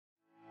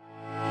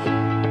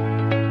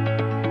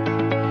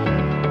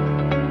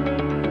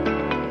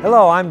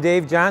Hello, I'm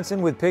Dave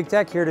Johnson with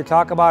PigTek, here to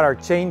talk about our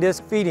chain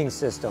disc feeding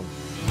system.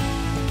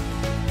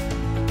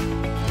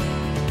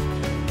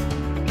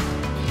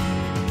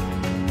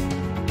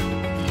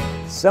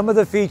 Some of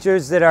the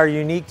features that are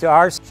unique to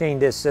our chain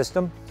disc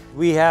system: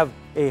 we have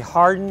a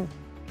hardened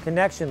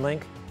connection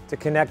link to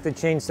connect the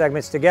chain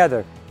segments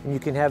together, and you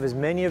can have as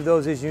many of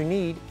those as you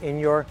need in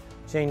your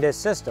chain disc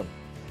system.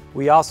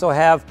 We also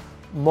have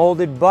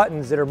molded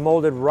buttons that are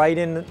molded right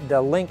in the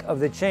link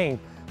of the chain,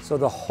 so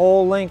the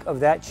whole link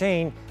of that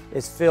chain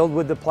is filled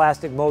with the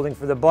plastic molding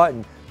for the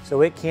button,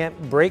 so it can't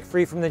break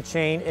free from the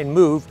chain and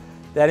move.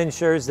 That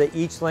ensures that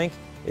each link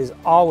is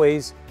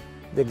always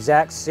the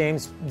exact same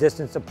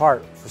distance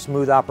apart for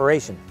smooth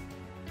operation.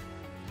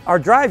 Our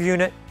drive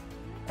unit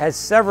has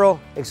several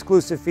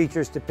exclusive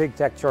features to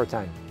PigTek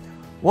Chore-Time.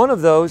 One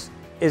of those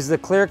is the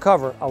clear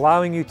cover,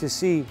 allowing you to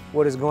see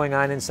what is going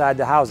on inside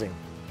the housing.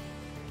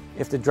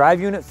 If the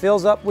drive unit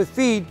fills up with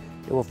feed,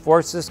 it will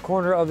force this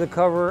corner of the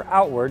cover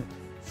outward,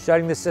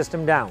 shutting the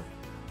system down.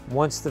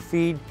 Once the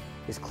feed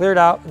is cleared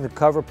out and the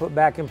cover put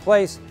back in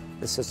place,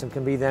 the system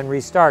can be then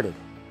restarted.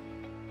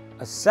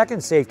 A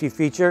second safety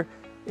feature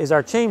is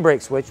our chain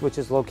brake switch, which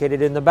is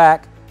located in the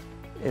back.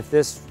 If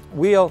this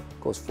wheel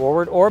goes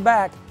forward or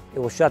back, it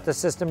will shut the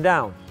system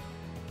down.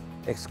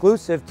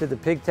 Exclusive to the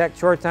PigTek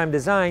Chore-Time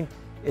design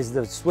is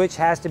the switch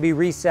has to be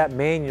reset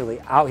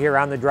manually out here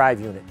on the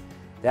drive unit.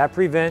 That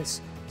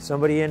prevents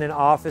somebody in an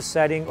office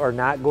setting or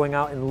not going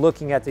out and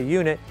looking at the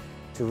unit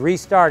to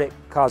restart it,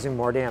 causing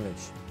more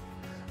damage.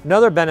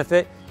 Another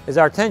benefit is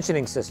our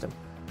tensioning system.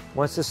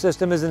 Once the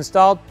system is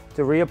installed,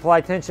 to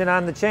reapply tension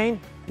on the chain,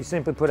 you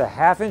simply put a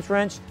 1/2-inch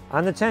wrench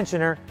on the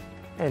tensioner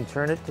and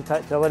turn it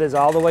till it is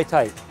all the way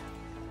tight.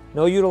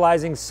 No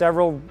utilizing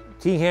several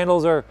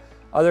T-handles or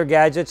other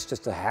gadgets,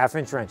 just a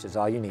 1/2-inch wrench is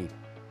all you need.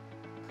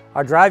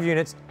 Our drive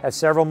units have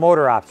several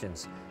motor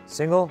options: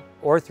 single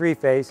or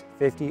 3-phase,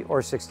 50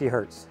 or 60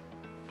 Hertz.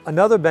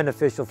 Another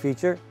beneficial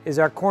feature is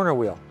our corner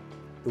wheel.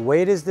 The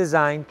way it is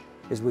designed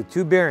is with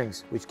 2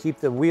 bearings, which keep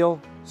the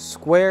wheel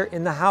square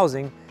in the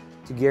housing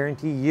to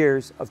guarantee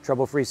years of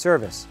trouble-free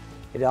service.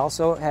 It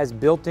also has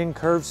built-in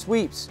curved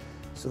sweeps,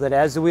 so that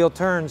as the wheel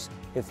turns,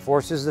 it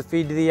forces the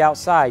feed to the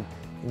outside,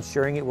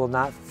 ensuring it will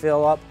not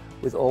fill up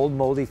with old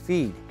moldy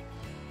feed.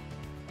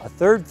 A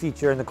third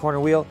feature in the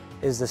corner wheel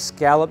is the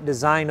scallop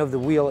design of the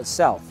wheel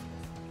itself.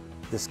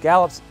 The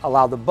scallops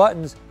allow the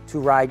buttons to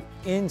ride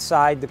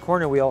inside the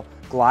corner wheel,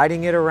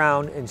 gliding it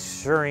around,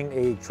 ensuring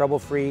a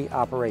trouble-free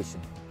operation.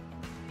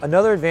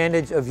 Another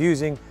advantage of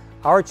using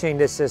our chain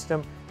disc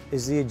system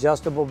is the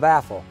adjustable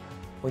baffle.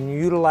 When you're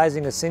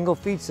utilizing a single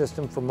feed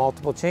system for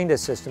multiple chain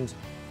disc systems,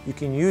 you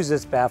can use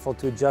this baffle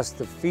to adjust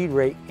the feed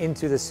rate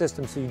into the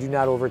system so you do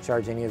not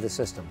overcharge any of the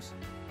systems.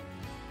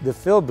 The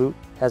fill boot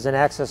has an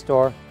access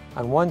door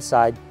on one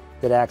side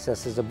that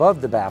accesses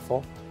above the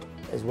baffle,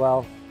 as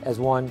well as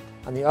one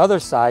on the other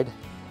side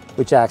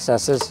which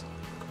accesses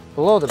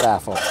below the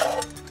baffle.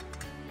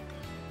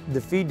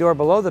 The feed door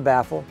below the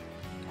baffle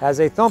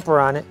has a thumper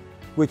on it,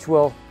 which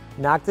will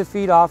knock the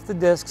feed off the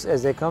discs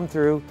as they come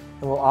through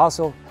and will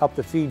also help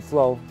the feed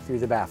flow through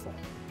the baffle.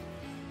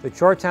 The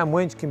Chore-Time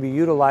winch can be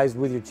utilized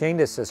with your chain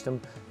disc system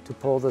to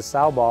pull the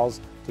sow balls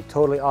to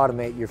totally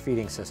automate your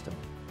feeding system.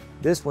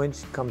 This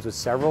winch comes with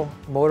several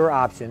motor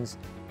options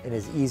and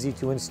is easy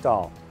to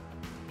install.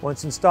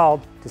 Once installed,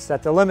 to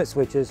set the limit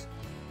switches,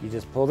 you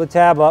just pull the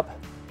tab up,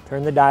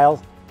 turn the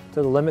dial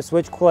till the limit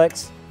switch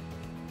clicks,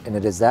 and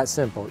it is that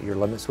simple. Your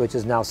limit switch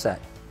is now set.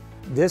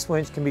 This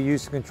winch can be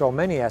used to control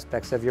many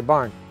aspects of your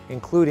barn,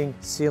 including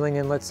ceiling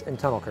inlets and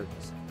tunnel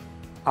curtains.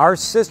 Our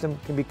system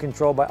can be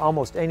controlled by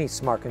almost any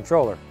smart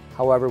controller.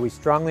 However, we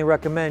strongly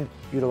recommend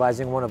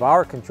utilizing one of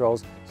our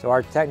controls so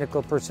our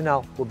technical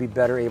personnel will be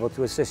better able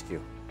to assist you.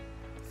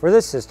 For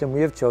this system, we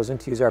have chosen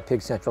to use our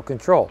PigCentral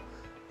Control.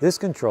 This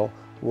control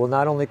will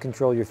not only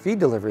control your feed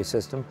delivery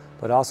system,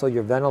 but also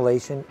your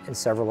ventilation and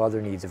several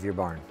other needs of your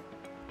barn.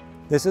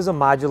 This is a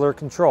modular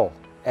control.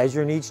 As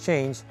your needs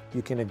change,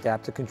 you can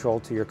adapt the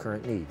control to your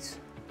current needs.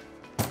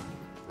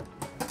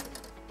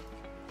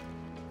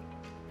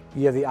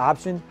 You have the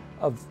option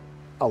of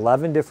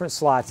 11 different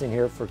slots in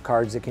here for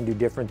cards that can do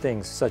different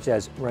things, such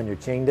as run your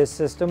chain disc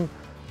system,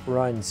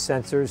 run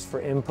sensors for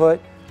input,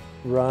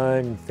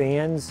 run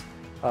fans,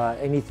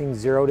 anything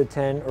 0 to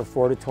 10 or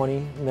 4 to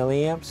 20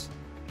 milliamps.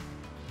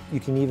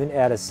 You can even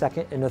add a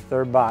second and a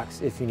third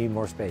box if you need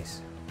more space.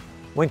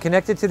 When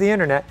connected to the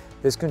internet,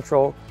 this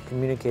control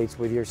communicates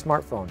with your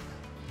smartphone.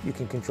 You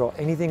can control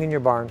anything in your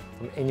barn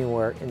from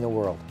anywhere in the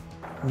world.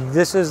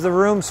 This is the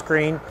room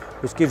screen,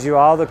 which gives you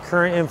all the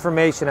current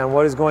information on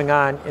what is going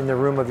on in the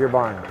room of your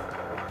barn.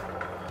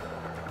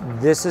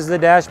 This is the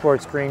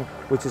dashboard screen,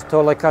 which is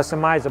totally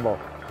customizable.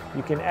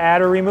 You can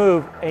add or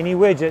remove any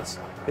widgets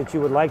that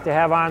you would like to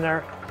have on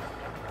there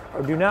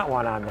or do not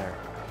want on there.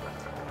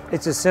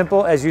 It's as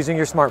simple as using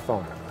your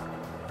smartphone.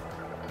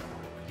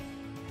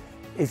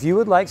 If you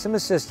would like some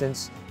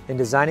assistance in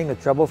designing a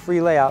trouble-free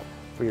layout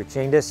for your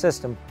chain disc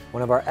system,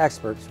 one of our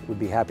experts would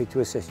be happy to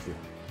assist you.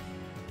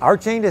 Our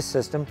chain disc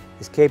system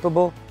is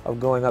capable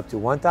of going up to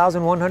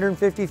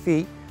 1,150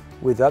 feet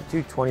with up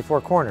to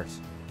 24 corners.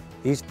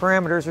 These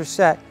parameters are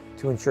set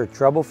to ensure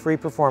trouble-free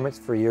performance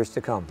for years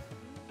to come.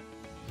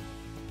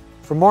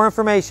 For more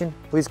information,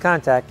 please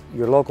contact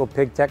your local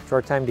PigTek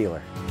Chore-Time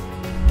dealer.